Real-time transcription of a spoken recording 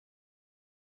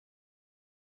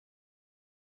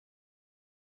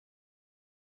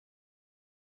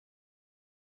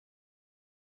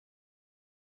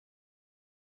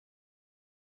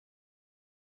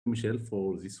Michelle,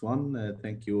 for this one.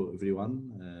 Thank you,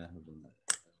 everyone,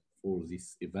 for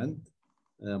this event.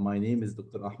 My name is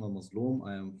Dr. Ahmed Mazloum.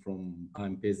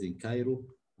 I'm based in Cairo.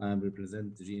 I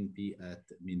represent GNP at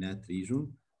MENAT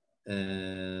region.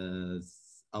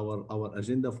 Our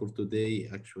agenda for today,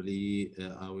 actually,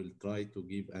 I will try to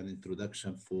give an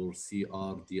introduction for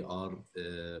CR/DR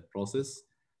process,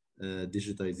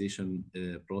 digitization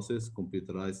process,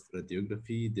 computerized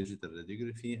radiography, digital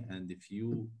radiography, and a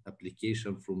few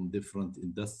applications from different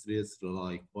industries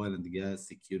like oil and gas,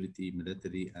 security,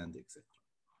 military, and etc.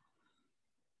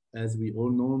 As we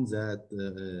all know that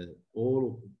all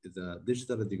of the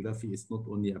digital radiography is not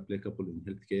only applicable in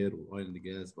healthcare or oil and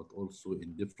gas, but also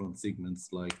in different segments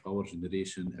like power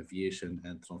generation, aviation,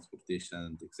 and transportation,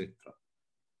 and etc.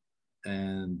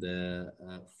 And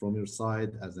from your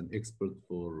side, as an expert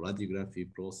for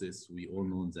radiography process, we all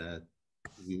know that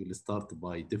we will start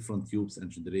by different tubes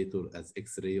and generator as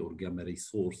X-ray or gamma ray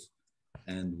source.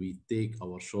 And we take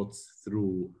our shots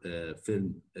through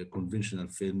film, conventional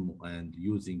film, and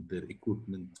using their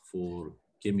equipment for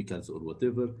chemicals or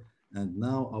whatever. And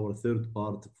now our third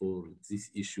part for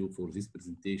this issue, for this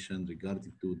presentation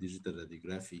regarding to digital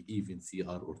radiography, even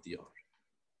CR or DR.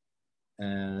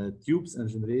 Tubes and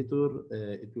generator,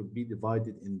 it will be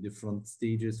divided in different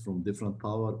stages from different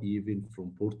power, even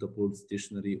from portable,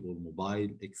 stationary, or mobile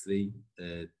X-ray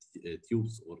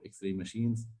tubes or X-ray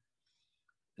machines.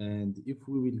 And if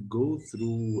we will go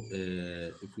through,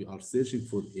 if we are searching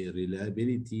for a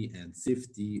reliability and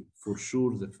safety, for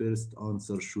sure the first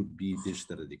answer should be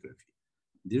digital radiography.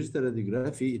 Digital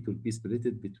radiography, it will be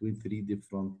split between 3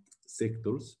 different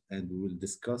sectors, and we will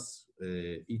discuss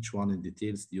each one in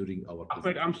details during our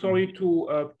Ahmed, I'm sorry to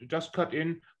just cut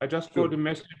in. I just got a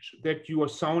message that your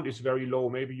sound is very low.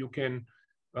 Maybe you can.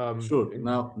 Sure.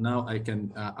 Now I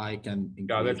can increase.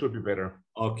 Yeah, that should be better.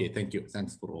 Okay. Thank you.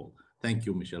 Thanks for all. Thank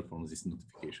you, Michelle, for this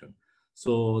notification.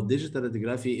 So digital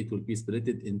radiography, it will be split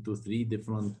into 3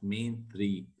 different main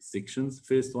sections.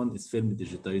 First one is film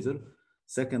digitizer.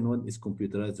 Second one is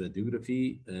computerized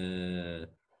radiography.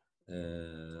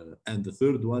 And the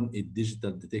third one is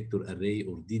digital detector array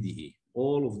or DDA.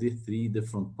 All of these 3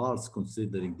 different parts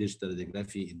considering digital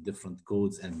radiography in different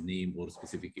codes and name or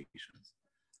specifications.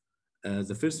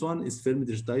 The first one is film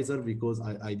digitizer, because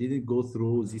I didn't go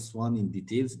through this one in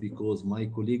details because my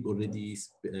colleague already,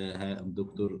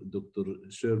 Dr.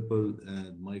 Sherpel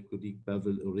and my colleague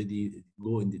Pavel already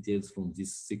go in details from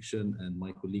this section, and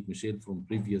my colleague Michelle from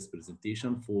previous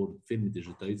presentation for film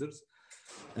digitizers.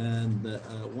 And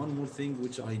one more thing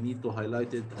which I need to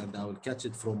highlight it, and I will catch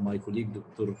it from my colleague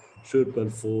Dr. Sherpel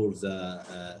for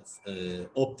the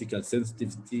optical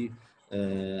sensitivity.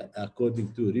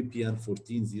 According to European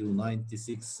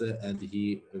 14096, and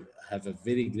he have a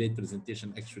very great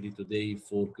presentation actually today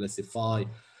for classify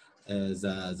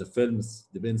the films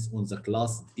depends on the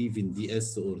class, even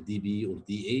DS or DB or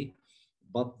DA.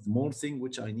 But the more thing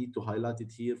which I need to highlight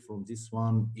it here from this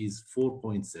one is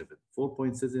 4.7.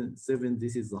 4.7,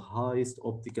 this is the highest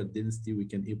optical density we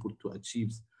can able to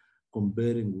achieve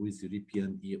comparing with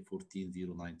European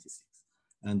 14096.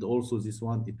 And also this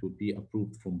one, it will be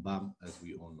approved from BAM, as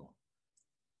we all know.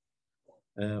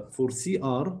 For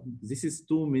CR, this is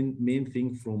 2 main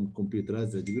things from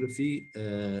computerized radiography.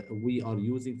 We are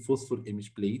using phosphor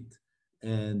image plate,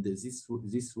 and this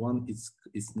one is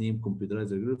named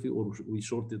computerized radiography, or we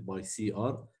short it by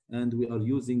CR. And we are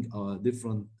using a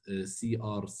different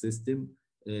CR system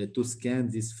to scan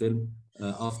this film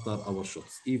after our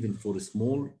shots, even for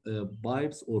small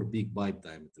pipes or big pipe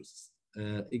diameters.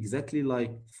 Exactly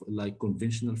like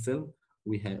conventional film,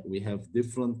 we have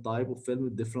different type of film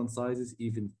with different sizes,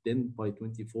 even 10 by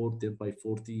 24, 10 by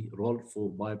 40 roll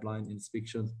for pipeline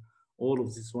inspections. All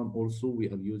of this one also we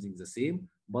are using the same,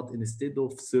 but instead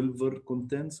of silver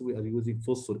contents, we are using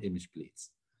phosphor image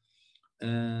plates.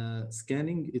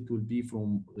 Scanning, it will be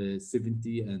from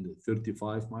 70 and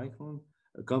 35 micron,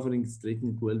 covering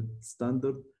straightening well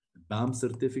standard, BAM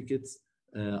certificates,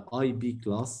 IB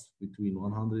class between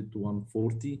 100 to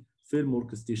 140, film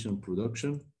orchestration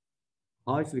production,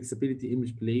 high flexibility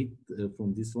image plate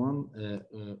from this one,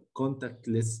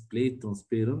 contactless plate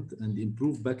transparent, and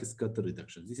improved backscatter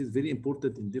reduction. This is very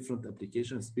important in different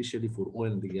applications, especially for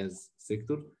oil and gas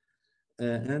sector.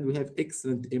 And we have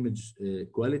excellent image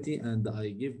quality, and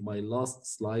I give my last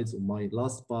slides or my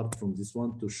last part from this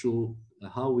one to show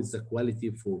how is the quality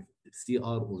for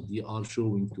CR or DR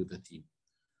showing to the team.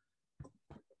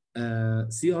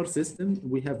 CR system,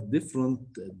 we have different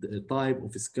type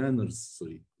of scanners,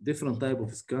 different type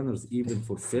of scanners even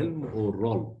for film or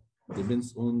roll.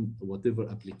 Depends on whatever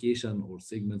application or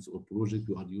segments or project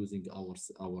we are using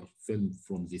our film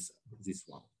from this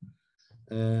one.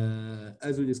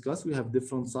 As we discussed, we have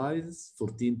different sizes: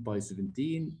 14 by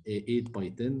 17, 8 by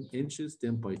 10 inches,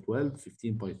 10 by 12,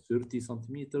 15 by 30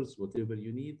 centimeters, whatever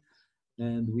you need.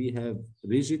 And we have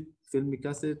rigid film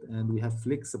cassette and we have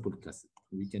flexible cassette.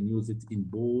 We can use it in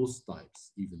both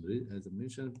types, even as I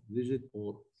mentioned, rigid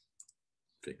or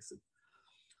fixed.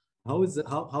 How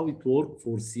it works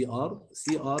for CR?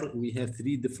 CR, we have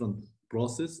three different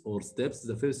process or steps.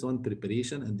 The first one,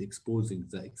 preparation and exposing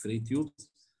the X-ray tubes.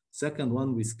 Second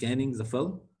one, we scanning the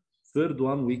film. Third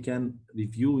one, we can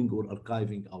reviewing or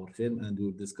archiving our film, and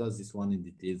we'll discuss this one in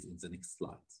details in the next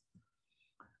slides.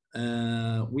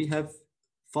 We have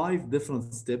 5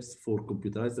 different steps for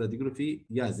computerized radiography.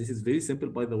 Yes, this is very simple,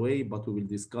 by the way, but we will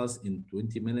discuss in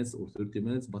 20 minutes or 30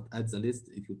 minutes, but at the list,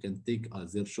 if you can take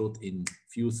their shot in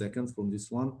few seconds from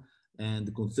this one,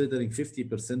 and considering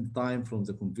 50% time from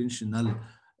the conventional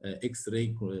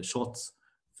X-ray shots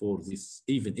for this,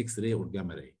 even X-ray or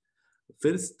gamma ray.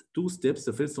 First 2 steps,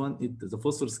 the first one, the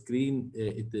phosphor screen,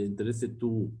 it interested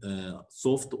to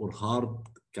soft or hard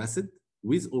cassette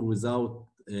with or without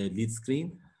lead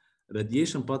screen.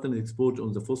 Radiation pattern exposure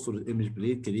on the phosphor image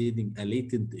plate, creating a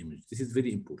latent image. This is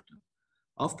very important.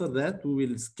 After that, we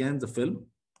will scan the film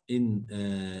in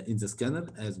the scanner,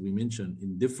 as we mentioned,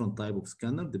 in different type of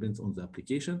scanner, depends on the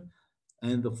application.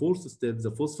 And the fourth step,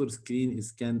 the phosphor screen is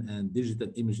scanned and digital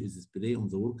image is displayed on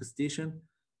the workstation.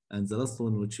 And the last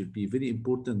one, which will be very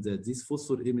important, that this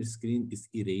phosphor image screen is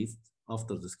erased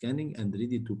after the scanning and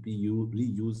ready to be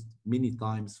reused many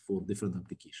times for different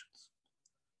applications.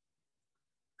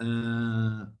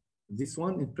 This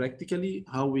one is practically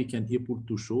how we can able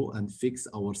to show and fix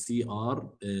our CR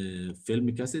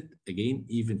film cassette, again,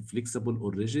 even flexible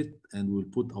or rigid, and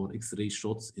we'll put our X-ray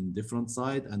shots in different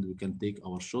side and we can take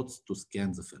our shots to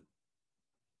scan the film.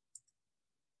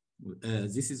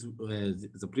 This is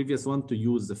the previous one to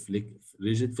use the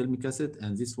rigid film cassette,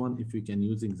 and this one if we can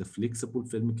using the flexible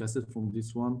film cassette from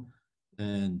this one.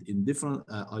 And in different,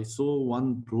 I saw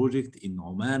one project in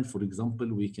Oman, for example,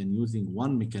 we can using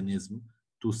one mechanism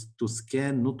to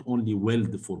scan not only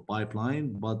weld for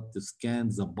pipeline, but to scan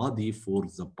the body for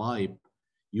the pipe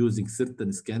using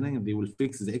certain scanning, and they will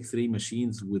fix the X-ray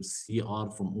machines with CR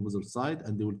from opposite side,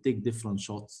 and they will take different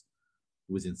shots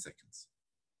within seconds.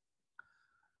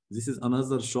 This is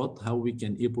another shot how we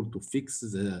can able to fix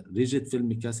the rigid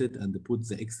film cassette and put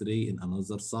the X-ray in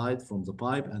another side from the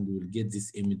pipe, and we will get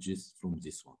these images from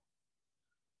this one.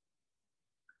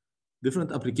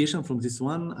 Different application from this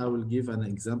one, I will give an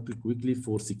example quickly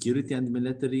for security and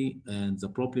military, and the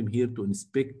problem here to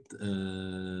inspect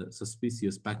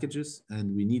suspicious packages,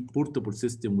 and we need portable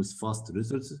system with fast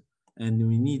results, and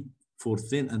we need for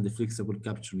thin and flexible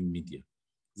capturing media.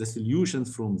 The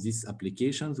solutions from these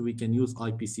applications, we can use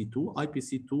IPC2.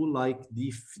 IPC2 like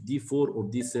D4 or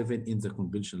D7 in the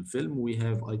conventional film. We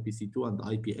have IPC2 and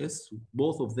IPS.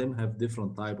 Both of them have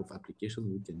different type of applications.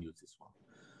 We can use this one.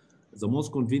 The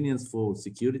most convenience for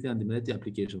security and military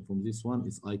application from this one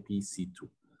is IPC2.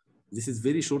 This is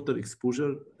very shorter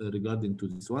exposure regarding to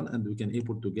this one, and we can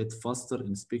able to get faster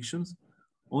inspections.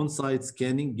 On-site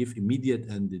scanning give immediate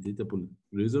and editable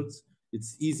results.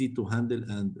 It's easy to handle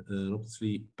and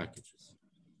robustly packages.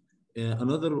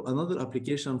 Another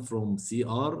application from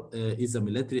CR is a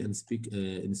military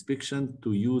inspection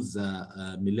to use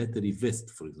a military vest,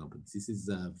 for example. This is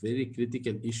a very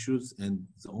critical issues, and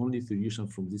the only solution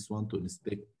from this one to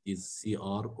inspect is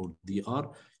CR or DR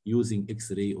using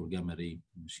X-ray or gamma ray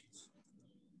machines.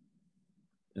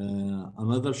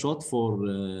 Another shot for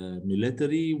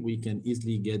military, we can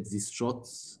easily get these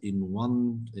shots in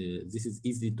one. This is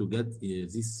easy to get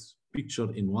this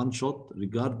picture in one shot,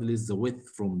 regardless the width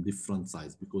from different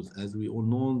sides, because as we all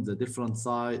know, the different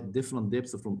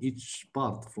depths from each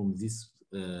part from this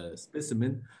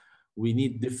specimen, we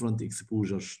need different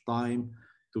exposure time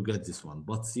to get this one.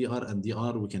 But CR and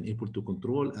DR, we can able to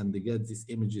control and get these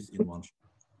images in one shot.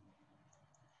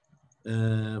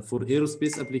 For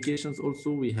aerospace applications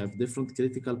also, we have different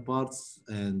critical parts,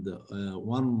 and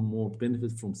one more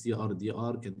benefit from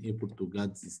CR/DR can able to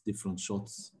get these different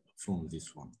shots from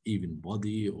this one, even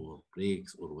body or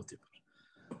brakes or whatever.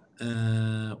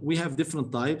 We have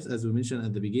different types, as we mentioned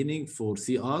at the beginning, for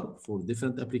CR, for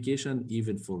different application,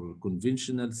 even for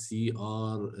conventional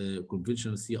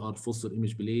CR phosphor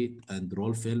image plate and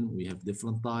roll film. We have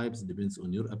different types, depends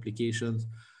on your applications.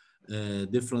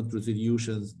 Different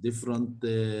resolutions, different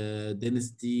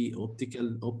density,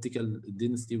 optical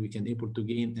density we can able to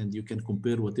gain, and you can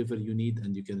compare whatever you need,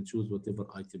 and you can choose whatever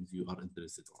items you are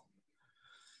interested on.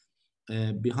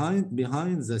 Behind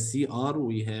the CR,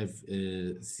 we have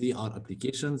CR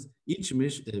applications. Each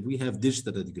mesh, we have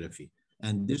digital radiography.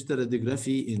 And digital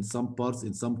radiography in some parts,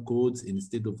 in some codes,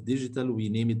 instead of digital, we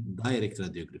name it direct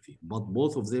radiography. But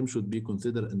both of them should be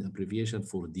considered an abbreviation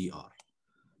for DR.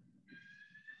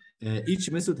 Each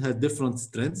method has different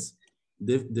strengths.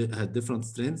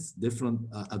 Different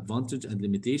advantage and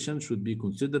limitation should be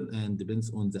considered and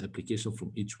depends on the application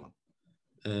from each one.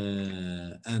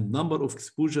 And number of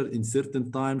exposure in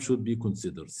certain time should be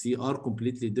considered. CR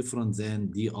completely different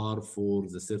than DR for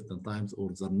the certain times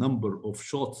or the number of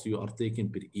shots you are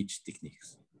taking per each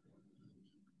techniques.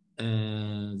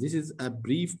 This is a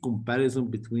brief comparison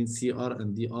between CR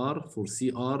and DR. For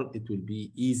CR, it will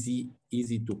be easy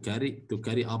to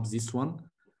carry up this one.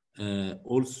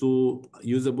 Also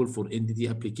usable for NDT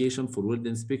application for weld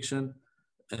inspection.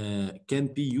 Can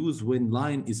be used when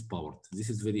line is powered. This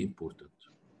is very important,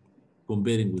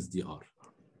 comparing with DR.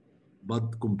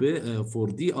 But for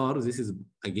DR, this is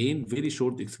again very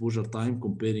short exposure time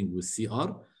comparing with CR.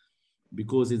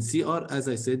 Because in CR, as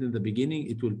I said in the beginning,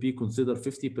 it will be considered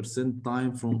 50%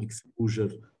 time from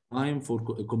exposure time for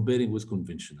comparing with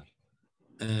conventional.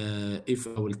 If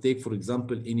I will take, for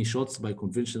example, any shots by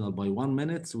conventional by 1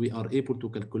 minute, we are able to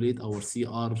calculate our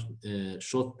CR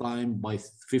shot time by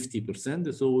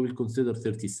 50%, so we will consider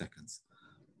 30 seconds.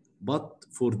 But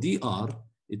for DR,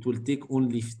 it will take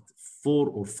only 4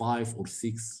 or 5 or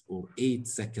 6 or 8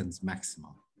 seconds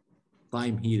maximum.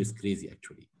 Time here is crazy,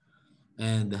 actually.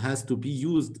 And has to be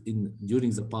used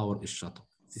during the power is shut off.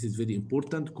 This is very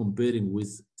important comparing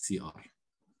with CR.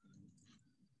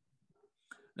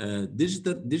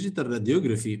 Digital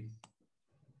radiography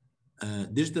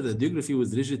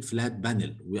with rigid flat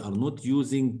panel. We are not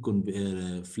using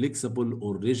flexible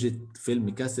or rigid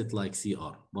film cassette like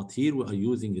CR, but here we are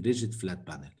using rigid flat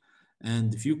panel.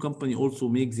 And few company also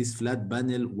make this flat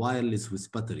panel wireless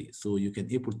with battery, so you can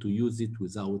able to use it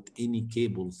without any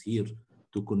cables here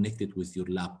to connect it with your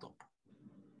laptop.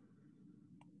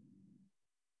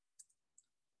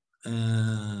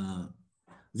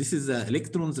 This is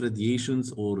electrons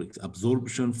radiations or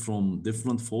absorption from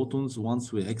different photons.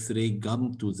 Once we X-ray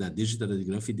come to the digital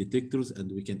radiography detectors, and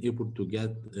we can able to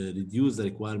get reduce the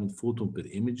requirement photon per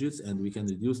images, and we can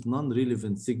reduce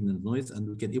non-relevant signal noise, and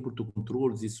we can able to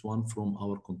control this one from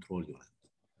our control unit.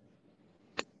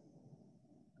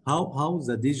 How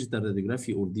the digital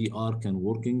radiography or DR can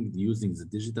working using the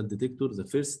digital detector? The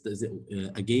first,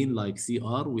 again, like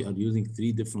CR, we are using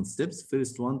 3 different steps.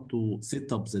 First one, to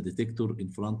set up the detector in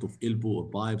front of elbow or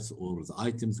pipes or the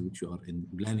items which you are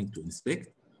planning to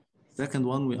inspect. Second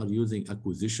one, we are using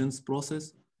acquisitions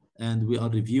process, and we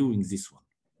are reviewing this one.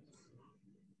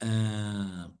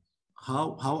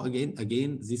 How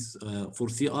again this for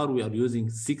CR we are using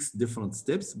 6 different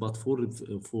steps, but for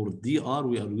DR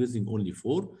we are using only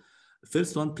 4.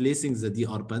 First one, placing the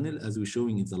DR panel as we're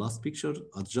showing in the last picture,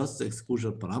 adjust the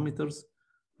exposure parameters,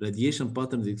 radiation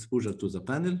patterns exposure to the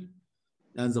panel,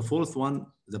 and the fourth one,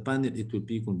 the panel, it will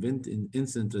be convert in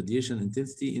incident radiation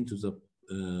intensity into the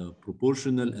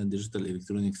proportional and digital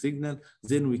electronic signal.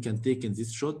 Then we can take in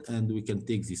this shot and we can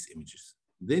take these images.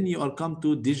 Then you are come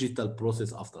to digital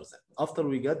process after that. After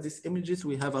we get these images,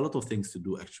 we have a lot of things to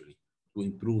do actually to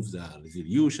improve the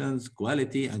resolutions,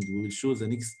 quality, and we will show the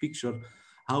next picture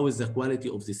how is the quality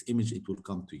of this image it will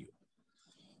come to you.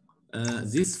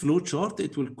 This flow chart,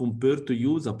 it will compare to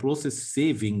you the process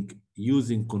saving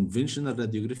using conventional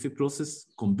radiography process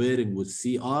comparing with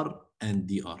CR and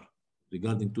DR.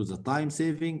 Regarding to the time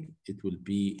saving, it will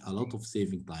be a lot of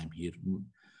saving time here.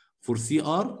 For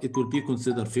CR, it will be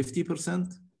considered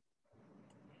 50%.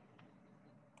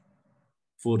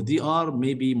 For DR,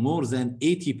 maybe more than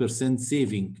 80%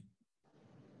 saving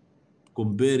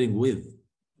comparing with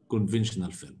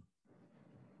conventional film.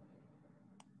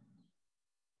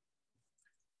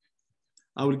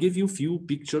 I will give you few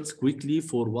pictures quickly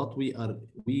for what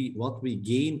we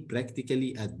gain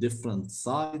practically at different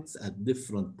sites, at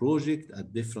different projects,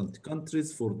 at different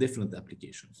countries for different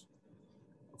applications.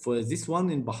 For this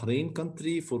one in Bahrain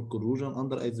country for corrosion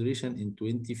under isolation in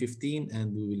 2015,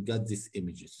 and we will get these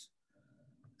images.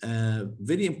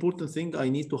 Very important thing I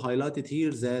need to highlight it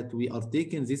here that we are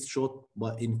taking this shot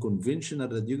in conventional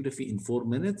radiography in 4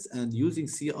 minutes, and using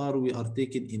CR we are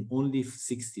taking in only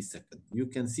 60 seconds. You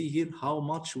can see here how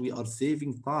much we are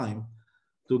saving time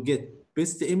to get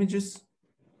best images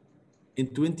in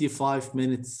 25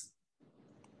 minutes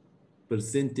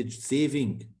percentage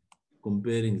saving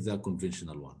comparing the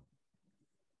conventional one.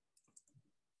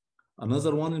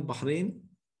 Another one in Bahrain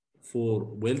for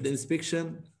weld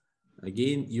inspection.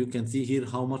 Again, you can see here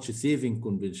how much saving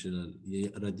conventional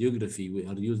radiography we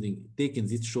are using, taking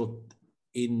this shot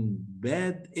in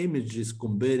bad images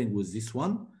comparing with this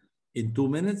one in 2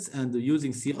 minutes, and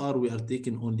using CR we are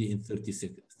taking only in 30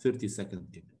 36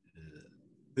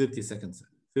 seconds.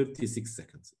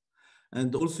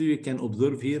 And also you can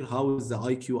observe here how the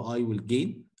IQI will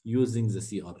gain using the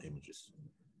CR images.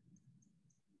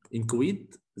 In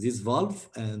Kuwait, this valve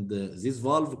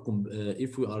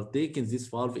if we are taking this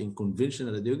valve in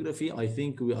conventional radiography, I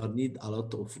think we need a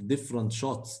lot of different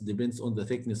shots, depends on the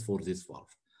thickness for this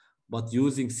valve. But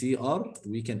using CR,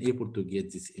 we can able to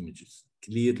get these images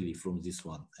clearly from this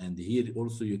one. And here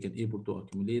also you can able to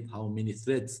accumulate how many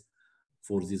threads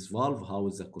for this valve, how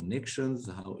is the connections,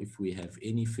 how if we have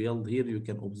any failed here, you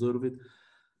can observe it.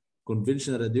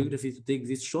 Conventional radiography, to take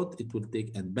this shot, it will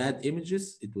take, and bad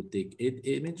images, it will take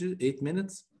 8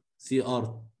 minutes, CR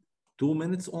 2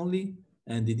 minutes only,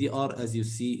 and the DR, as you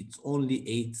see, it's only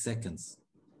 8 seconds.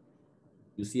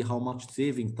 You see how much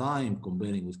saving time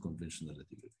comparing with conventional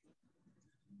radiography.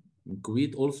 In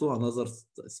Kuwait, also another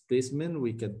specimen,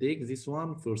 we can take this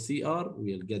one for CR,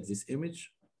 we'll get this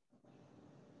image.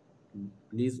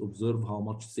 Please observe how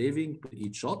much saving per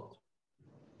each shot.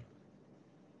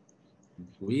 In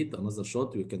Kuwait, another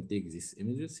shot, we can take these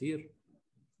images here.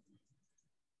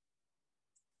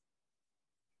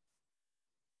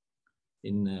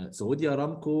 In Saudi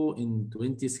Aramco in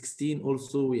 2016,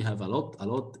 also we have a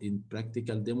lot in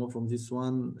practical demo from this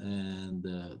one, and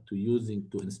to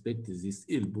inspect this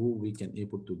elbow, we can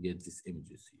able to get these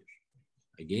images here.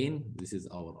 Again, this is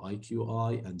our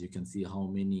IQI, and you can see how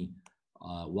many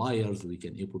wires we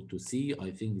can able to see. I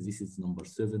think this is number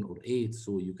 7 or 8,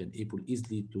 so you can able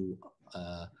easily to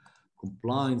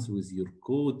compliance with your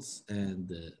codes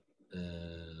and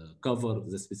cover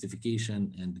the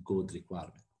specification and code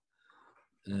requirement.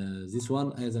 This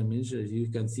one, as I mentioned, you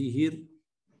can see here,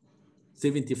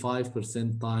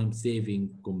 75% time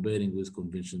saving comparing with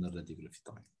conventional radiography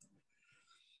time.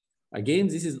 Again,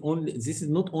 this is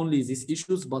not only these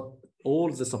issues, but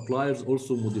all the suppliers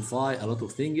also modify a lot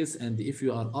of things. And if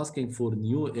you are asking for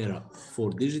new era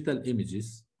for digital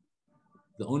images,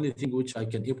 the only thing which I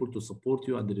can able to support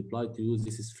you and reply to you,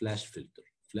 this is flash filter.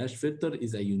 Flash filter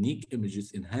is a unique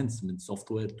images enhancement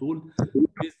software tool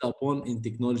based upon in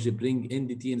technology bring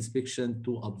NDT inspection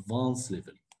to advanced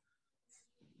level.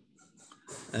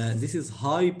 This is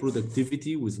high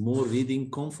productivity with more reading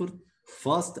comfort,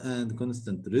 fast and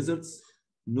constant results,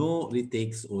 no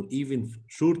retakes or even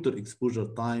shorter exposure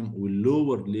time with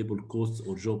lower labor costs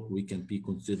or job we can be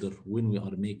considered when we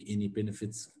are make any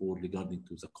benefits for regarding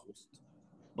to the cost.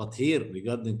 But here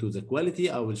regarding to the quality,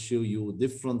 I will show you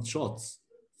different shots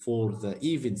for the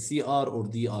even CR or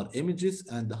DR images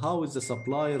and how the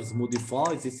suppliers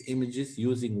modify these images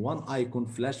using one icon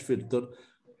flash filter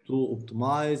to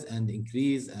optimize and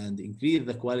increase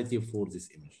the quality for this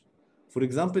image. For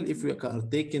example, if we are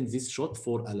taking this shot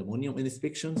for aluminum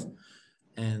inspections,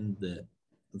 and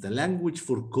the language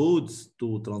for codes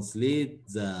to translate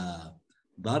the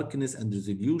darkness and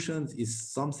resolutions is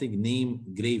something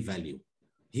named gray value.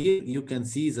 Here you can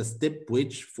see the step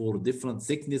wedge for different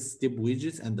thickness step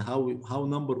wedges and how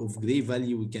number of gray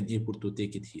value we can able to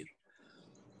take it here.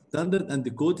 Standard and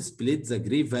the code split the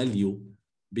gray value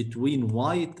between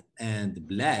white and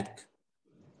black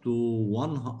to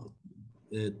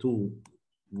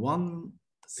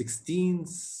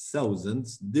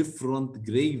 1/16,000 different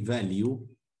gray value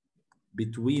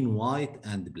between white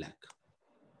and black.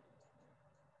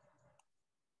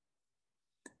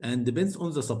 And depends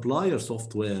on the supplier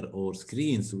software or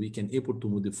screens, we can able to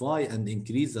modify and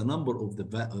increase the number of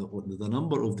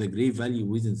the gray value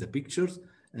within the pictures.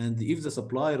 And if the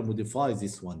supplier modifies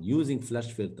this one using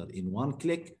flash filter in one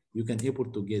click, you can able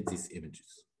to get these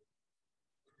images.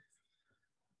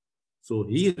 So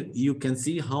here you can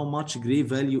see how much gray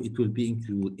value it will be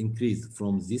increased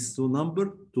from this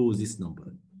number to this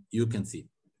number. You can see,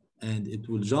 and it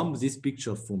will jump this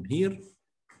picture from here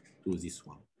to this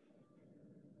one.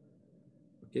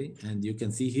 Okay, and you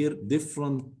can see here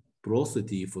different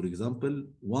porosity. For example,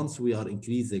 once we are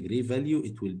increase the gray value,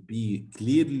 it will be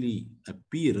clearly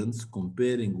appearance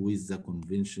comparing with the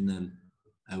conventional,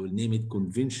 I will name it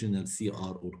conventional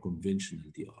CR or conventional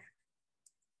DR.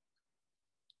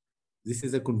 This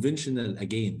is a conventional,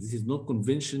 again, this is not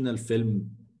conventional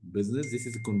film business. This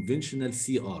is a conventional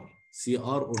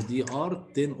CR or DR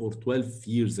 10 or 12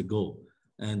 years ago.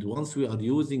 And once we are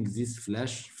using this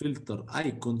flash filter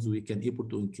icons, we can able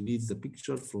to increase the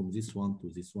picture from this one to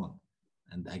this one.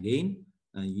 And again,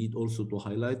 I need also to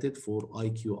highlight it for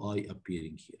IQI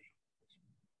appearing here.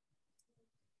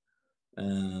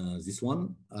 This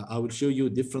one, I will show you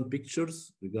different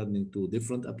pictures regarding to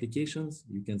different applications.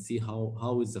 You can see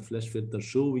how is the flash filter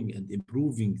showing and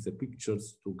improving the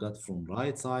pictures to get from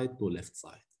right side to left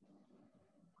side.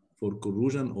 for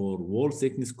corrosion or wall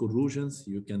thickness corrosions,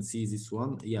 you can see this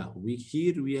one. Yeah,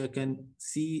 here we can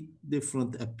see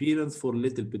different appearance for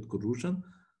little bit corrosion.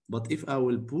 But if I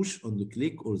will push on the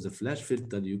click or the flash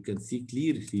filter, you can see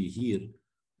clearly here,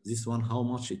 this one, how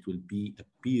much it will be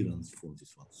appearance for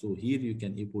this one. So here you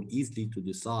can able easily to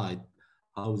decide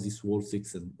how this wall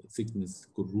thickness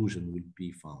corrosion will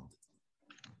be found.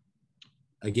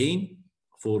 Again,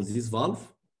 for this valve,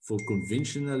 for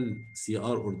conventional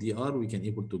CR or DR, we can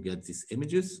able to get these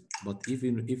images, but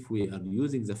even if we are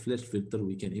using the flash filter,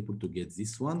 we can able to get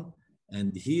this one.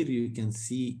 And here you can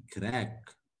see crack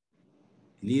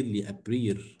clearly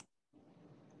appear.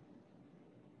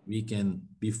 We can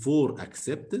before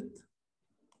accept it,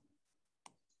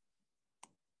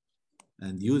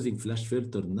 and using flash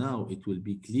filter now, it will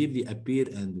be clearly appear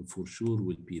and for sure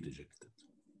will be rejected.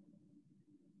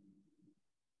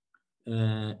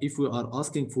 If we are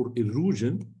asking for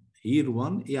erosion, here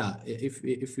one, yeah,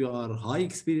 if you are high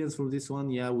experience from this one,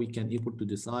 yeah, we can able to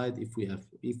decide if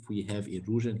we have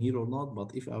erosion here or not.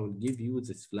 But if I will give you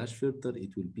this flash filter,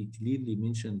 it will be clearly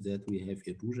mentioned that we have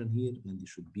erosion here and it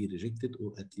should be rejected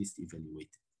or at least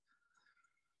evaluated.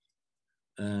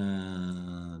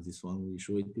 This one we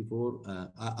showed it before.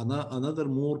 Another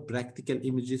more practical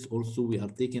images also we are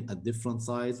taking at different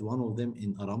size. One of them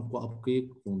in Aramco upcake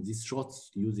from these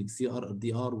shots using CR or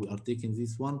DR, we are taking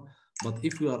this one. But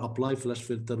if we are apply flash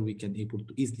filter, we can able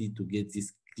to easily to get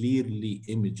these clearly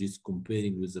images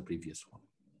comparing with the previous one.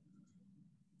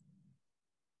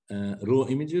 Raw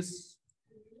images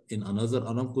in another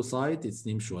Aramco site, it's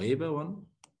named Shuaiba one.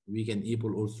 We can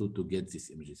able also to get these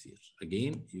images here.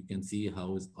 Again, you can see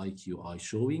how is IQI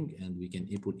showing, and we can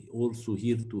able also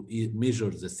here to measure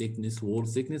the thickness, wall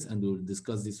thickness, and we'll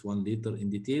discuss this one later in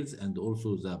details, and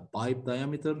also the pipe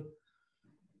diameter,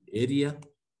 area.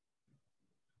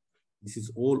 This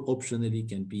is all optionally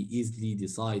can be easily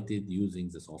decided using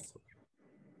the software.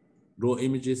 Raw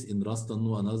images in Ras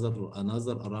Tanura,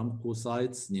 another Aramco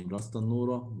sites named Ras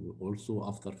Tanura, also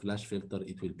after flash filter,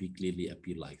 it will be clearly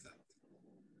appear like that.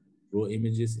 Raw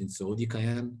images in Saudi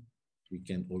Cayenne, we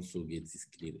can also get these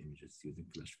clear images using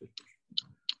flash filter.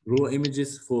 Raw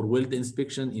images for weld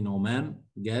inspection in Oman,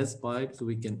 gas pipes,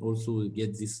 we can also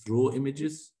get these raw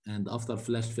images, and after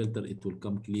flash filter, it will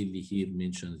come clearly here,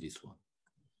 mention this one.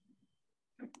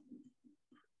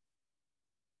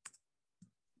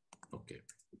 Okay.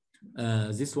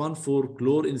 This one for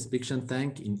chlor inspection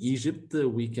tank in Egypt,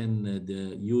 we can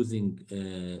using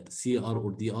CR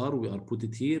or DR, we are put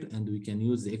it here, and we can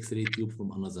use the X-ray tube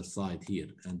from another side here,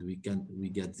 and we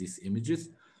get these images.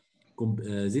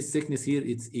 This thickness here,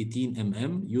 it's 18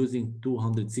 mm using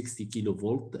 260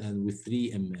 kilovolt and with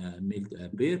 3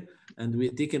 mA, and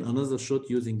we're taking another shot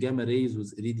using gamma rays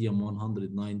with iridium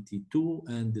 192,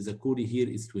 and the Cori here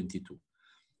is 22.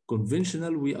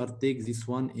 Conventional, we are take this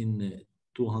one in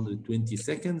 220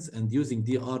 seconds, and using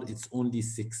DR, it's only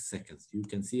 6 seconds. You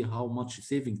can see how much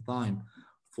saving time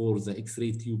for the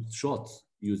X-ray tube shots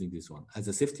using this one. As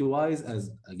a safety-wise,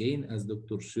 as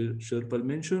Dr. Sherpal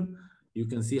mentioned, you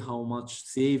can see how much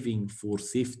saving for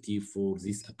safety for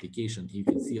this application,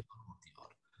 even CR or DR.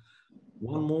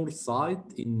 One more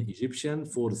site in Egyptian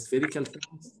for spherical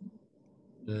tanks.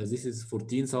 This is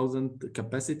 14,000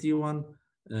 capacity one.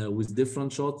 With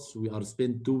different shots, we are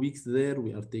spent 2 weeks there.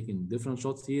 We are taking different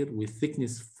shots here with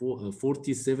thickness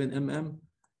 47 mm.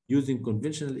 Using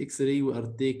conventional X-ray, we are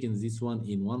taking this one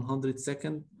in 100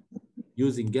 seconds.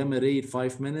 Using gamma ray,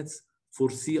 5 minutes. For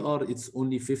CR, it's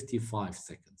only 55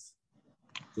 seconds.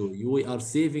 So we are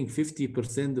saving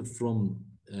 50% from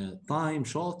time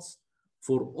shots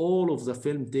for all of the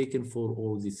film taken for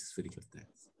all these spherical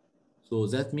tanks. So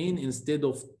that means instead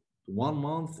of 1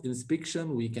 month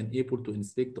inspection, we can able to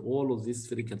inspect all of this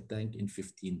spherical tank in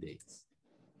 15 days.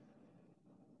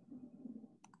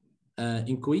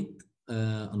 In Kuwait,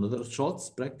 another shots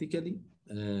practically,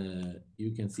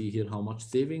 you can see here how much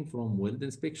saving from weld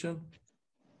inspection.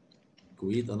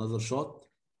 Kuwait, another shot.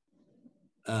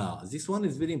 This one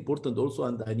is very important also,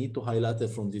 and I need to highlight it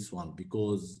from this one,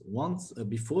 because once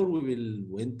before we will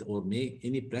went or make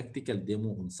any practical demo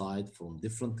on site from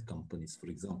different companies, for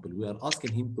example, we are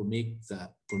asking him to make the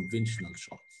conventional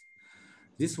shots.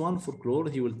 This one for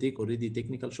chlor, he will take already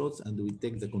technical shots, and we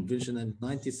take the conventional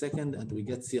 90 seconds, and we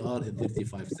get CR in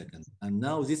 35 seconds. And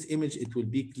now this image, it will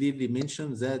be clearly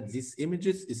mentioned that this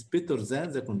images is better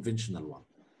than the conventional one.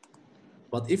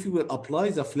 But if we will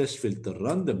apply the flash filter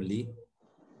randomly,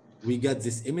 we got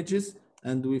these images,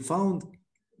 and we found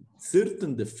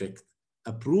certain defect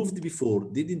approved before,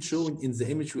 didn't show in the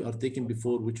image we are taking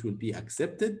before, which will be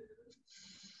accepted.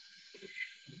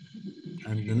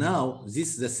 And now the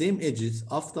same edges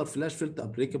after flash filter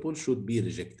applicable should be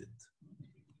rejected.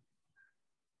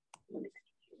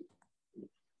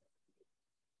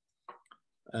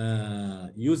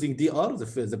 Using DR,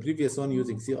 the previous one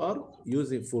using CR,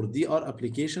 using for DR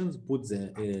applications, put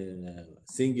the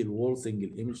single wall, single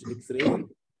image X-ray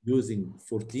using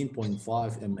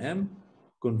 14.5 mm,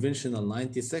 conventional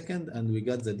 90-second, and we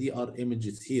got the DR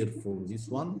images here for this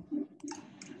one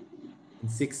in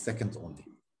 6 seconds only.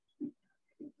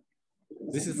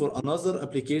 This is for another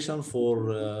application for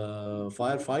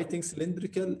firefighting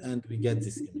cylindrical, and we get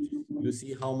this image. You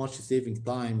see how much saving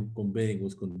time comparing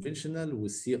with conventional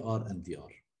with CR and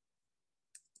DR.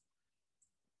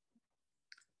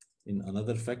 In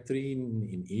another factory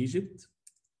in Egypt.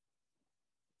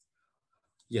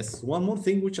 Yes, one more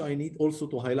thing which I need also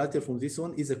to highlight here from this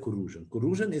one is a corrosion.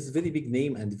 Corrosion is very big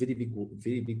name and very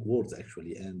big words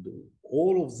actually, and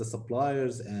all of the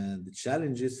suppliers and the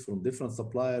challenges from different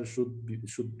suppliers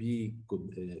should be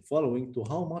following to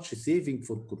how much saving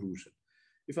for corrosion.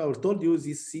 If I were told you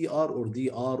this CR or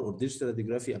DR or digital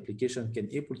radiography application can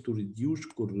able to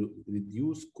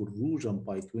reduce corrosion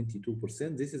by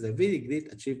 22%, this is a very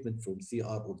great achievement from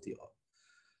CR or DR.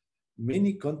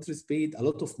 Many countries paid a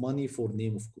lot of money for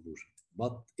name of corrosion.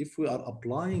 But if we are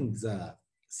applying the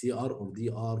CR or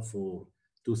DR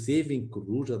to saving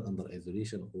corrosion under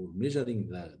isolation or measuring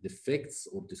the defects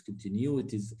or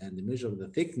discontinuities and measure the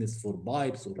thickness for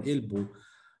pipes or elbow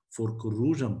for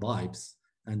corrosion pipes,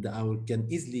 and I can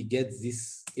easily get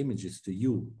these images to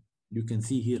you. You can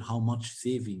see here how much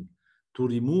saving to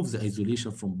remove the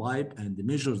isolation from pipe and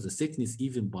measure the thickness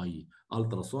even by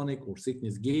ultrasonic or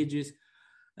thickness gauges.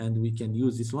 And we can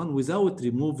use this one without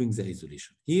removing the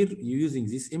isolation. Here, using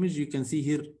this image, you can see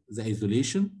here the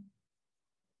isolation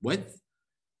width.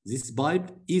 This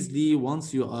pipe easily,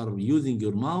 once you are using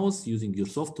your mouse, using your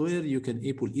software, you can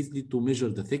able easily to measure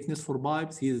the thickness for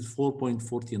pipes. Here is 4.49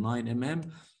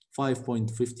 mm,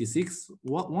 5.56.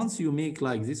 Once you make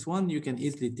like this one, you can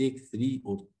easily take 3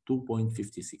 or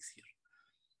 2.56 here.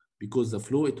 Because the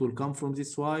flow, it will come from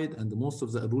this side, and most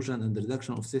of the erosion and the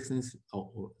reduction of thickness,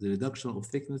 or the reduction of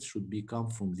thickness should be come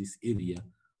from this area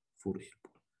for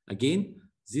airport. Again,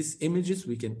 these images,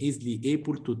 we can easily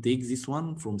able to take this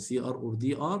one from CR or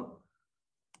DR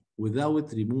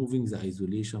without removing the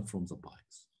isolation from the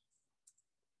pipes.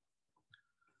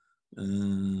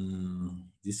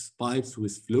 These pipes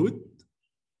with fluid,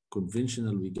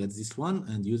 conventional, we get this one,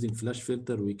 and using flash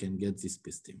filter, we can get these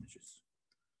best images.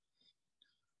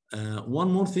 One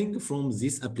more thing from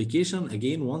this application,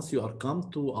 again, once you are come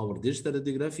to our digital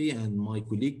radiography, and my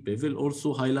colleague Pavel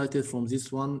also highlighted from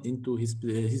this one into his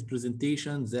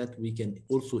presentation, that we can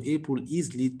also able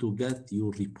easily to get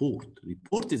your report.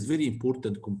 Report is very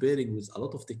important comparing with a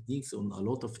lot of techniques on a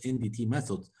lot of NDT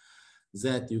methods,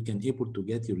 that you can able to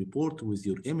get your report with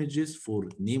your images for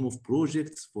name of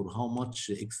projects, for how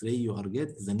much X-ray you are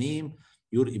get, the name,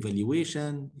 your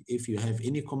evaluation, if you have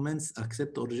any comments,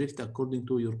 accept or reject according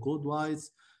to your code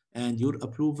wise, and your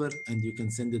approver, and you can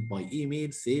send it by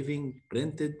email, saving,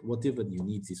 printed, whatever you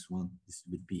need this one. This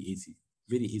will be easy,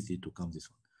 very easy to come this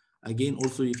one. Again,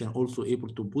 also, you can also able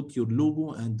to put your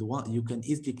logo, and you can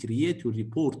easily create your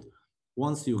report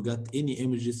once you got any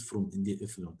images from the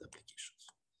different applications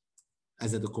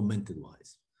as a documented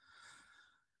wise.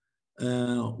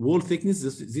 Wall thickness,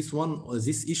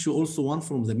 this issue also one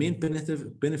from the main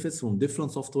benefits from different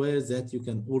softwares, that you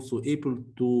can also able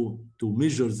to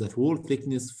measure the wall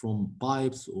thickness from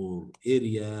pipes or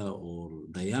area or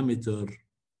diameter,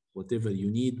 whatever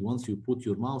you need. Once you put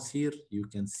your mouse here, you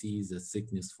can see the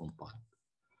thickness from pipe.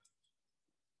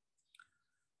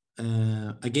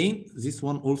 Again, this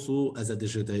one also as a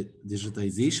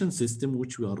digitization system,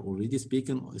 which we are already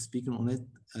speaking on it.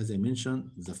 As I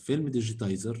mentioned, the film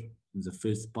digitizer, the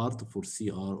first part for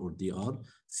CR or DR,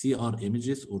 CR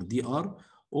images or DR,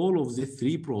 all of the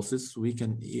three processes, we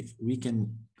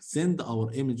can send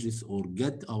our images or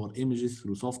get our images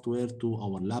through software to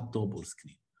our laptop or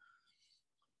screen.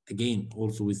 Again,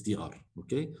 also with DR,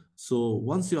 okay? So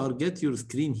once you are get your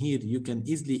screen here, you can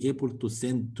easily able to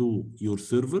send to your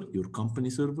server, your company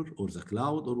server or the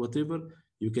cloud or whatever.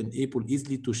 You can able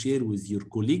easily to share with your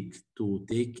colleague to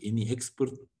take any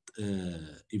expert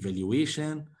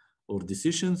evaluation or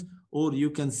decisions, or you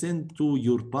can send to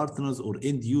your partners or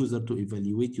end user to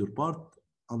evaluate your part,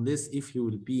 unless if you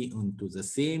will be into the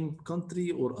same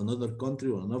country or another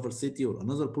city or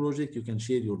another project, you can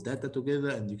share your data together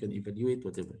and you can evaluate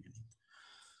whatever you need.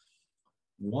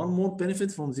 One more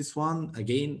benefit from this one,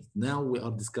 again, now we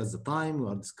are discussing the time, we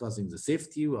are discussing the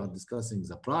safety, we are discussing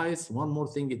the price. One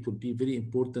more thing, it will be very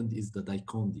important is the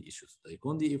DICOM issues.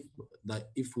 DICOM,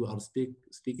 if we are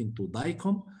speaking to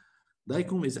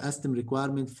DICOM is ASTM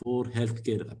requirement for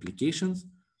healthcare applications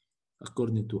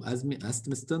according to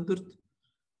ASTM standard.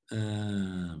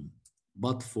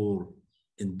 But for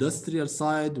Industrial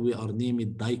side, we are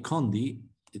named DICONDI.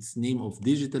 It's name of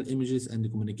digital images and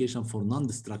communication for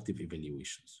non-destructive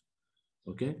evaluations.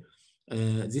 Okay.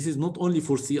 This is not only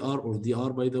for CR or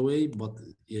DR, by the way, but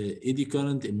eddy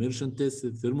current, immersion test,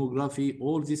 thermography,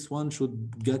 all this one should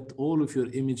get all of your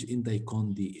image in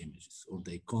DICONDI images or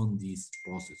DICONDI's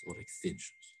process or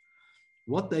extensions.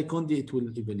 What DICONDI it will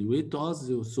evaluate to us,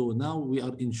 so now we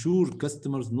are ensure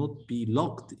customers not be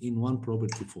locked in one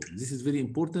property form. This is very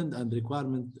important and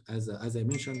requirement, as I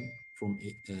mentioned, from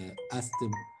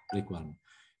ASTM requirement.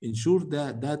 Ensure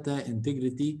that data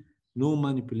integrity, no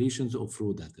manipulations of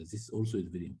raw data. This also is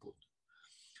very important.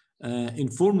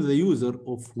 Inform the user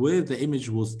of where the image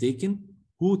was taken,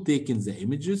 who taken the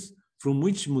images, from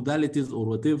which modalities or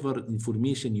whatever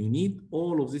information you need.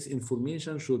 All of this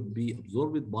information should be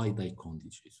absorbed by DICONDI.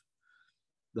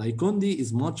 DICONDI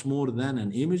is much more than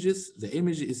an images. The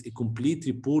image is a complete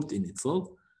report in itself,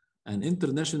 and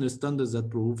international standards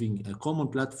that proving a common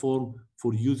platform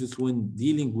for users when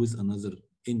dealing with another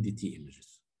NDT images.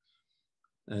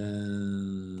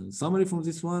 Summary from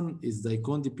this one is the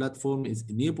DICONDI platform is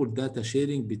enable data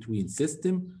sharing between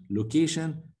system,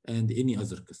 location, and any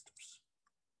other customers.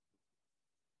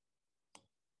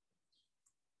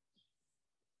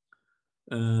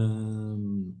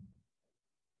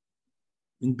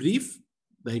 In brief,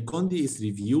 DICONDI is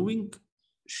reviewing,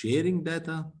 sharing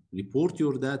data, report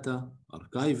your data,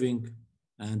 archiving,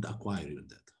 and acquire your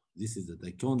data. This is the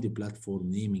DICONDI platform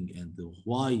naming and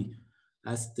why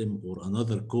ASTM or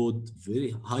another code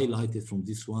very highlighted from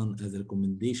this one as a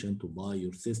recommendation to buy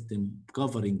your system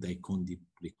covering DICONDI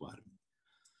requirement.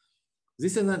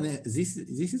 This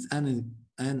is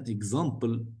an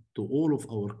example to all of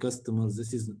our customers.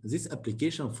 This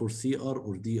application for CR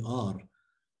or DR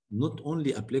not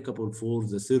only applicable for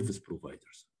the service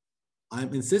providers.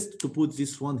 I'm insist to put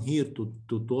this one here to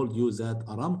tell you that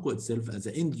Aramco itself as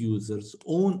an end users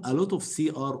own a lot of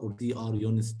CR or DR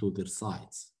units to their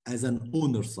sites as an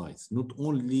owner sites, not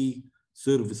only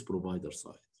service provider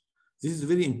sites. This is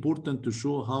very important to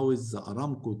show how is the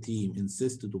Aramco team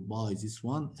insisted to buy this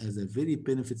one as a very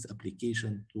benefits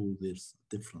application to their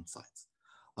different sites.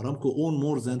 Aramco own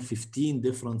more than 15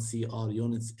 different CR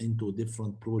units into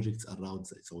different projects around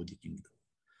the Saudi Kingdom.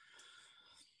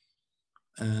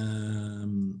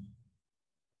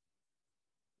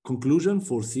 Conclusion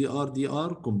for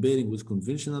CR/DR, comparing with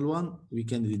conventional one, we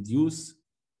can reduce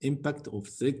impact of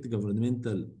strict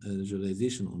governmental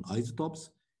legalization on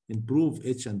isotopes, improve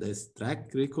H&S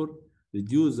track record,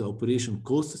 reduce the operation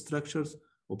cost structures,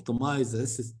 optimize the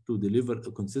assets to deliver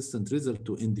a consistent result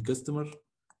to end customer,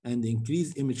 and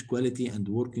increase image quality and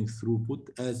working throughput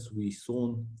as we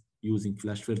saw using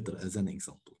flash filter as an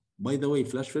example. By the way,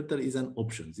 flash filter is an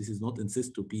option. This is not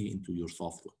insist to be into your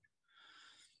software.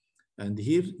 And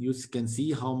here you can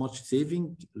see how much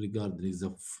saving regarding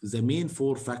the main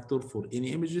 4 factors for any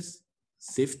images: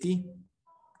 safety,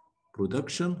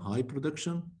 production,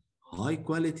 high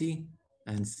quality,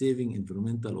 and saving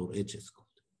environmental or HS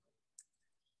code.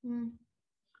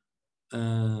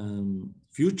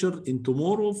 Future in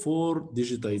tomorrow for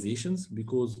digitizations,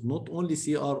 because not only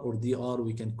CR or DR,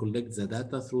 we can collect the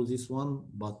data through this one,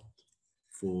 but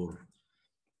for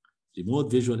remote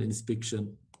visual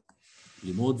inspection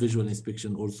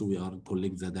also we are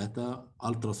collect the data.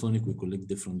 Ultrasonic, we collect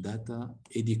different data.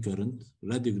 Eddy current,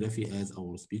 radiography as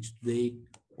our speech today.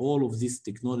 All of this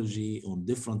technology on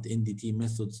different NDT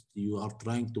methods, you are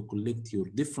trying to collect your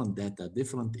different data,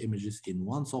 different images in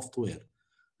one software,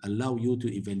 allow you to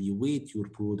evaluate your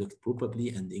product properly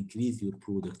and increase your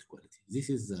product quality. This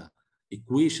is the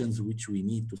equations which we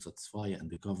need to satisfy and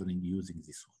covering using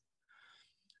this one.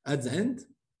 At the end,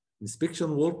 inspection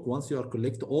work, once you are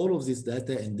collect all of this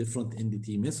data in different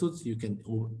NDT methods, you can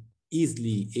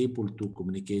easily able to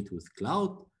communicate with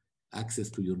cloud, access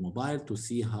to your mobile to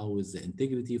see how is the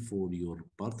integrity for your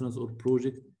partners or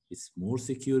project. It's more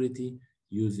security,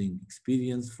 using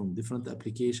experience from different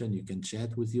application. You can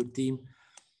chat with your team,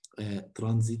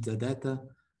 transit the data,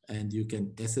 and you can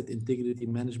asset integrity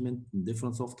management in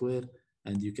different software,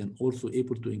 and you can also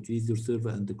able to increase your server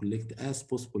and to collect as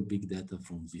possible big data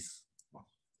from this one.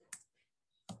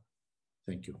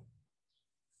 Thank you.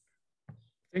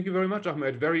 Thank you very much,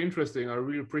 Ahmed. Very interesting. I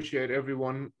really appreciate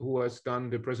everyone who has done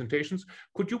the presentations.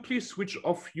 Could you please switch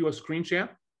off your screen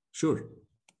share? Sure.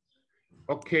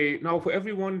 Okay, now for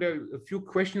everyone, there a few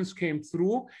questions came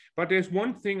through, but there's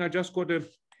one thing I just got a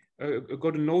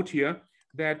note here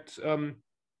that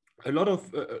a lot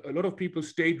of people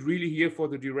stayed really here for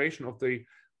the duration of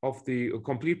the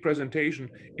complete presentation.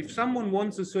 If someone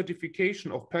wants a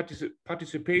certification of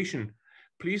participation,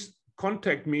 please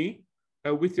contact me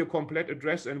with your complete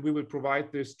address, and we will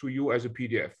provide this to you as a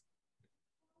PDF.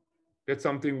 That's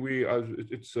something we,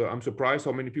 I'm surprised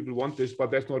how many people want this, but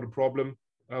that's not a problem.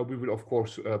 We will, of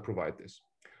course, provide this.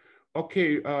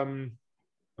 Okay,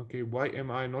 okay, why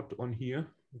am I not on here?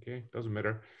 Okay, doesn't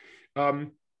matter.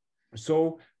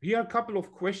 So here are a couple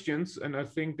of questions, and I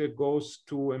think that goes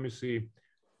to, let me see.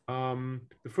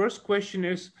 The first question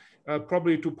is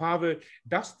probably to Pavel.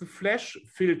 Does the flash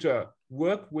filter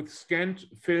work with scanned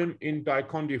film in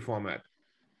DiCondi format?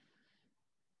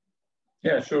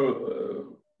 Yeah,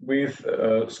 sure. With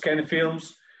scanned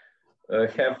films,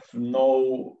 have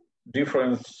no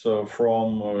difference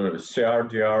from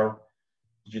CRDR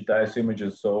digitized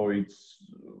images. So it's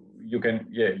you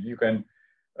can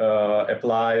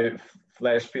apply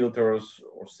flash filters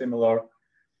or similar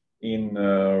in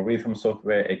Rhythm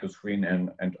software,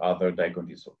 EchoScreen, and other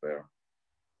DiCondi software.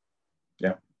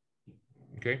 Yeah.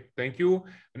 Okay, thank you.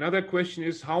 Another question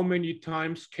is, how many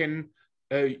times can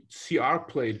a CR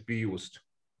plate be used?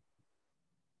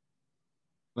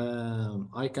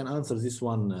 I can answer this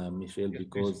one, Michel, yes,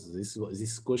 because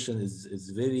this question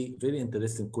is very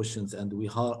interesting questions, and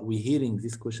we're hearing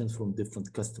these questions from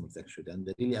different customers actually, and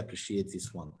they really appreciate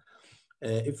this one.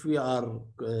 If we are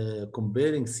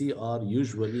comparing CR,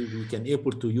 usually we can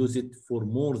able to use it for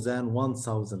more than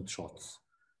 1,000 shots.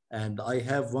 And I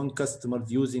have one customer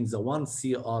using the one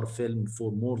CR film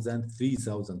for more than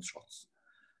 3,000 shots.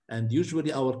 And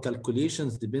usually our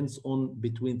calculations depends on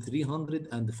between 300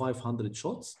 and 500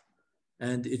 shots.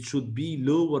 And it should be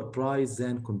lower price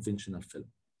than conventional film.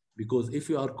 Because if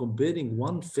you are comparing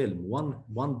one film,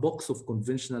 one box of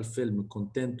conventional film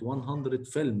content 100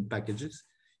 film packages,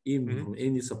 even from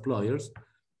any suppliers,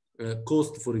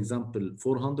 cost, for example,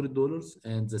 $400,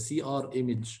 and the CR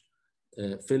image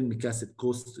film cassette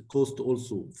cost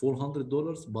also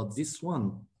 $400, but this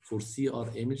one for CR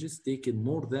images taken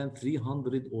more than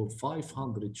 300 or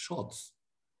 500 shots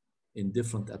in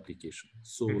different applications.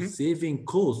 So saving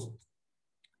cost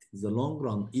in the long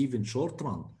run, even short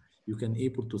run, you can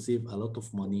able to save a lot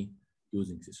of money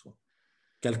using this one.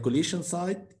 Calculation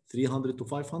side, 300 to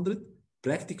 500.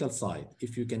 Practical side,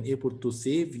 if you can able to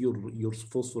save your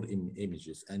phosphor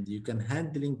images and you can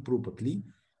handling properly,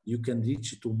 you can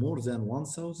reach to more than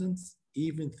 1,000,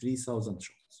 even 3,000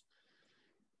 shots.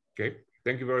 Okay,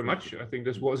 thank you very much. I think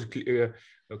this was a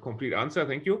complete answer.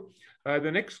 Thank you.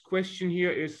 The next question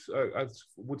here is, I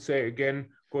would say again,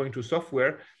 going to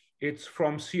software. It's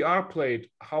from CR plate.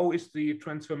 How is the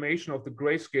transformation of the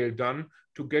grayscale done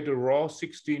to get a raw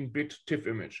 16-bit TIFF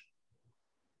image?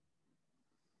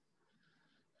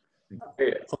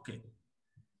 Okay.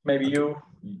 Maybe you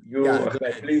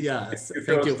please. Yeah,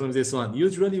 thank you from this one.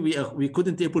 Usually we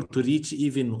couldn't able to reach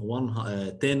even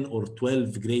 10 or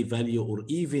 12 gray value or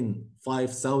even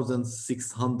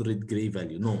 5,600 gray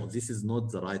value. No, this is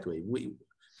not the right way.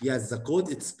 Yes, the code,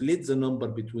 it splits the number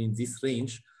between this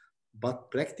range, but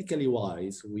practically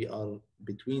wise, we are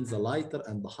between the lighter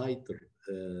and the higher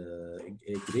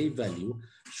gray value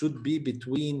should be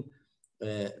between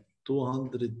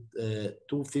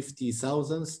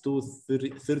 250,000 to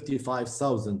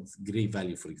 35,000 gray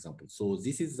value, for example. So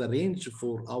this is the range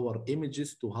for our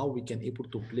images to how we can able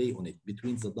to play on it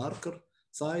between the darker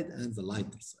side and the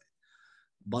lighter side.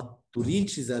 But to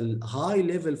reach the high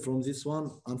level from this one,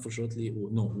 unfortunately,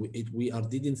 no, we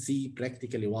didn't see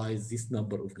practically wise this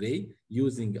number of gray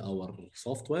using our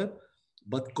software,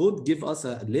 but code give us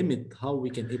a limit how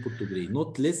we can able to gray,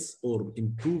 not less or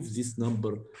improve this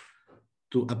number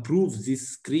to approve these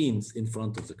screens in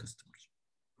front of the customers.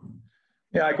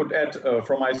 Yeah, I could add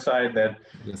from my side that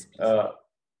yes,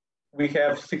 we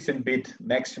have 16-bit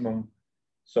maximum.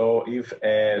 So if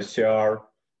a CR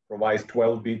provides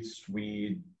 12 bits,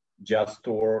 we just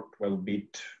store 12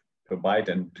 bit per byte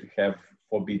and have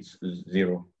 4 bits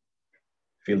zero,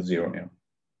 field zero. Yeah.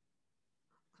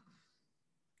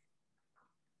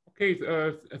 Okay,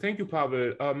 thank you,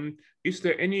 Pavel. Is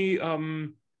there any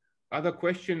other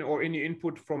question or any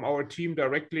input from our team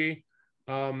directly?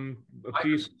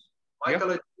 Please.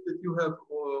 Michael, I think that you have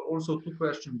also two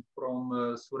questions from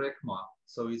Surekma.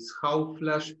 So it's how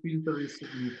flash filter is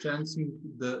enhancing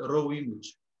the raw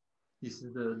image. This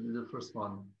is the first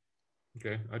one.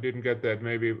 Okay, I didn't get that.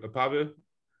 Maybe Pavel?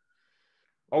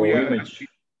 Oh, yeah. Image.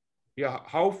 Yeah,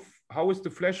 how is the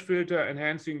flash filter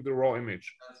enhancing the raw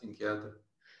image?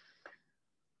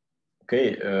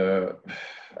 Okay,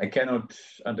 I cannot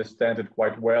understand it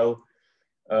quite well.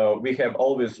 We have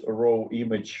always a raw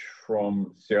image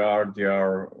from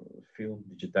CR/DR film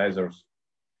digitizers.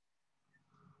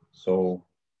 So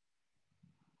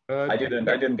I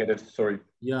didn't get it. Sorry.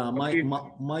 Yeah,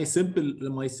 my simple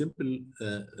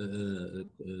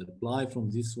reply from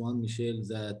this one, Michelle,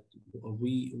 that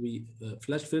we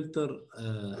flash filter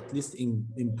at least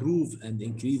improve and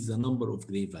increase the number of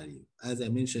gray value. As I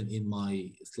mentioned in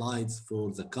my slides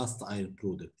for the cast iron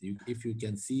product, if you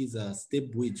can see the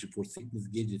step wedge for thickness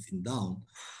gauges in down,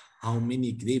 how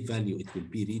many gray value it will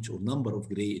be reached or number of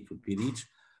gray it will be reached.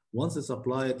 Once the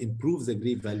supplier improves the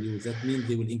gray value, that means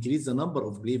they will increase the number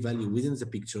of gray value within the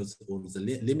pictures or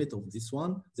the limit of this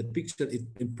one. The picture is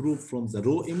improved from the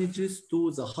raw images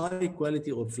to the high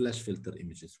quality or flash filter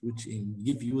images, which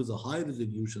give you the high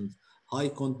resolutions, high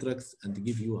contrast, and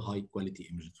give you high quality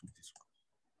images with this one.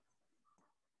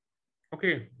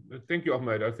 Okay, thank you,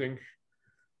 Ahmed. I think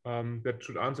that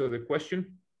should answer the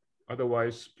question.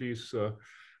 Otherwise, please,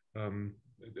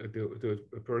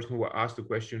 the person who asked the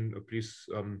question, please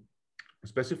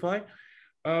specify.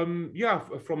 Yeah,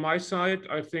 from my side,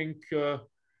 I think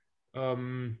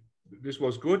this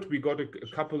was good. We got a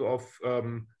couple of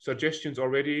suggestions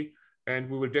already, and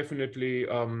we will definitely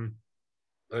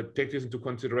take this into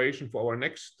consideration for our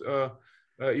next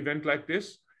event like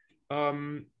this.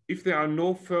 If there are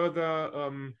no further...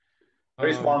 there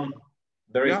is one.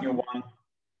 There is yeah? new one.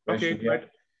 Okay, right.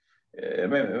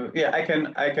 Yeah,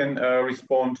 I can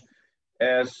respond.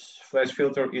 As flash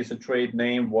filter is a trade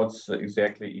name, what's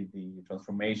exactly the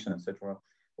transformation, etc.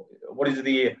 What is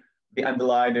the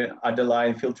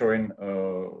underlying filtering?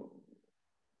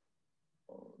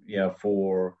 Yeah,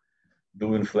 for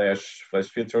doing flash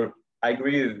filter. I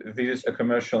agree. This is a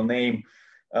commercial name.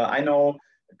 I know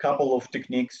a couple of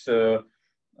techniques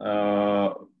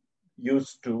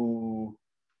used to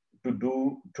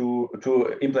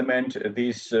implement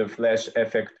this flash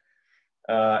effect,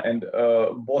 and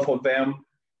both of them,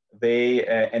 they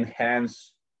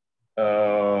enhance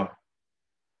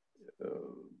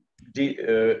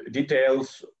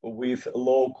details with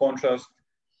low contrast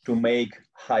to make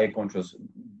high contrast,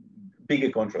 bigger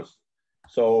contrast.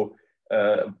 So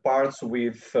parts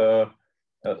with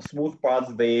smooth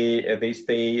parts, they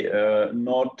stay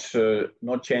not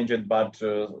changed, but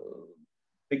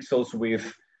pixels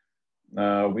with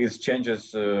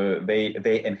changes,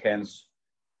 they enhance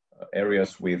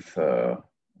areas with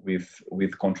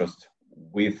contrast,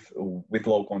 with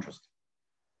low contrast.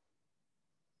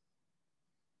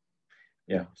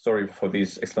 Yeah, sorry for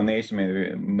this explanation.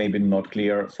 Maybe not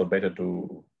clear. So better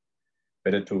to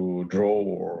draw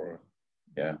or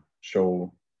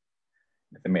show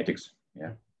mathematics.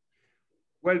 Yeah.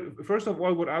 Well, first of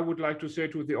all, what I would like to say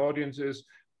to the audience is,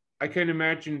 I can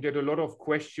imagine that a lot of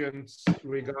questions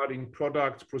regarding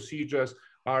products, procedures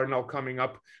are now coming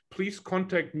up. Please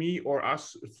contact me or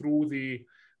us through the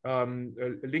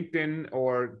LinkedIn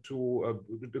or to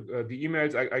the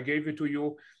emails I gave it to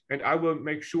you, and I will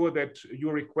make sure that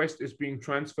your request is being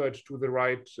transferred to the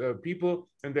right people,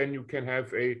 and then you can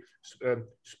have a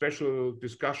special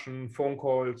discussion, phone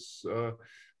calls,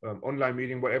 online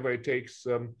meeting, whatever it takes.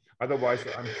 Otherwise,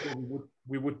 I'm sure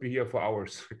we would be here for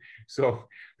hours. So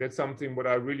that's something what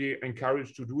I really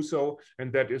encourage to do so,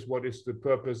 and that is what is the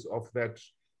purpose of that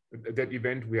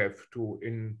event we have to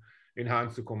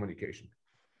enhance the communication.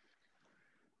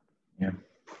 Yeah.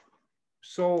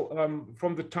 So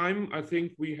from the time, I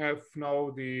think we have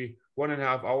now the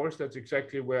 1.5 hours. That's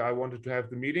exactly where I wanted to have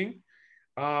the meeting.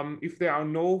 If there are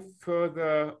no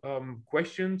further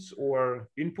questions or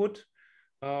input,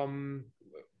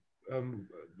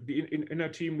 the inner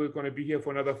team will going to be here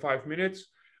for another 5 minutes.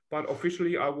 But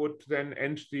officially, I would then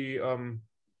end the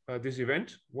this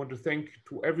event. I want to thank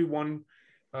to everyone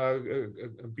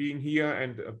being here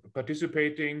and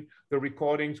participating. The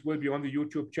recordings will be on the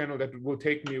YouTube channel. That will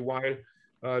take me a while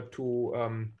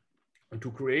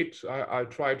to create. I'll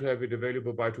try to have it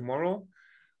available by tomorrow.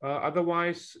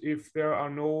 Otherwise, if there are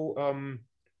no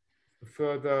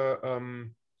further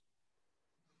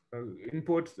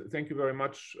input, thank you very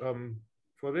much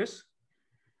for this.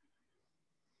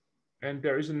 And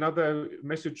there is another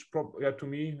message to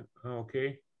me.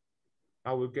 Okay,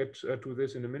 I will get to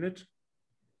this in a minute.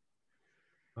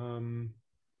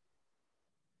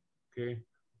 Okay,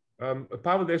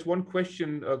 Pavel, there's one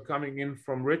question coming in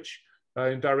from Rich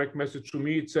in direct message to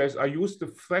me. It says, I use the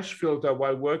flash filter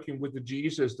while working with the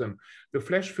GE system. The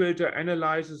flash filter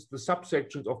analyzes the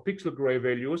subsections of pixel gray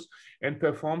values and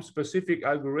performs specific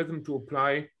algorithm to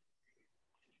apply,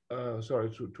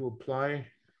 to apply,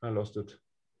 I lost it.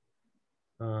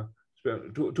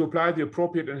 To apply the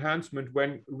appropriate enhancement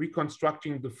when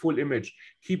reconstructing the full image.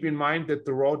 Keep in mind that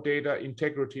the raw data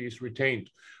integrity is retained.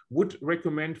 Would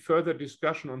recommend further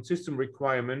discussion on system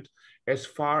requirement as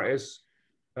far as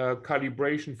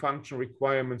calibration function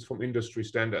requirements from industry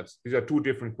standards? These are two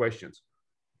different questions.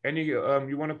 Any,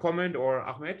 you want to comment, or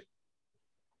Ahmed?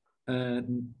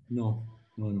 No.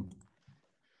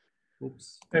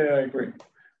 Oops. Yeah,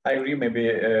 I agree. Maybe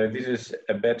this is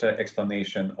a better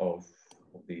explanation of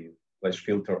the flash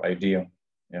filter idea.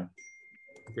 Yeah.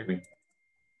 Okay.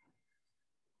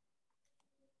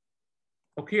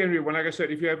 Okay, everyone. Like I said,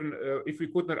 if you haven't, if we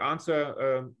could not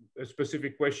answer a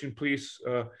specific question, please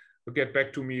get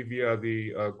back to me via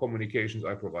the communications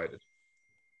I provided.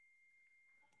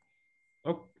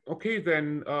 Okay,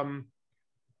 then.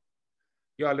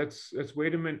 Yeah, let's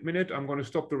wait a minute. I'm going to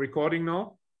stop the recording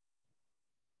now.